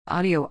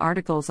audio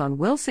articles on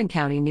Wilson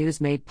County News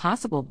made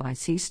possible by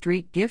C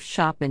Street Gift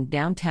Shop in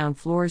downtown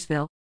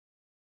Floresville.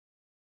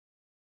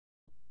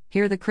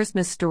 Hear the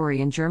Christmas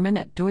story in German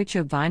at Deutsche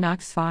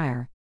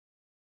Weihnachtsfeier.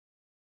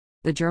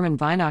 The German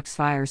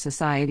Weihnachtsfeier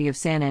Society of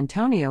San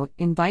Antonio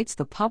invites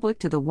the public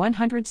to the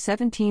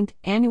 117th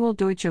Annual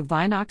Deutsche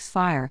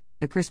Weihnachtsfeier,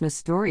 the Christmas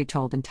story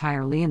told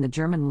entirely in the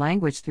German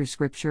language through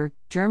scripture,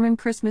 German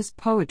Christmas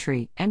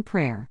poetry, and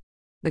prayer.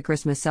 The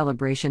Christmas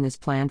celebration is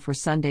planned for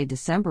Sunday,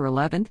 December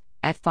 11th,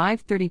 at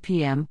 5:30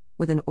 p.m.,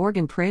 with an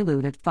organ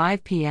prelude at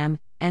 5 p.m.,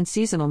 and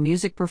seasonal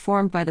music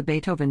performed by the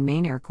Beethoven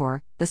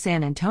Meinerchor, the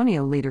San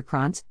Antonio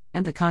Liederkranz,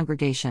 and the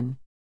congregation.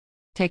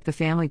 Take the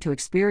family to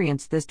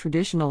experience this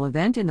traditional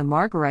event in the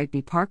Marguerite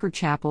B. Parker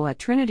Chapel at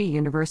Trinity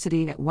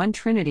University at 1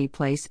 Trinity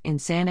Place in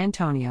San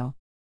Antonio.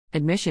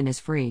 Admission is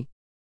free.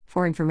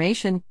 For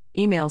information,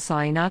 email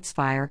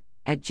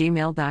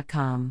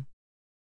sainatsfire@gmail.com.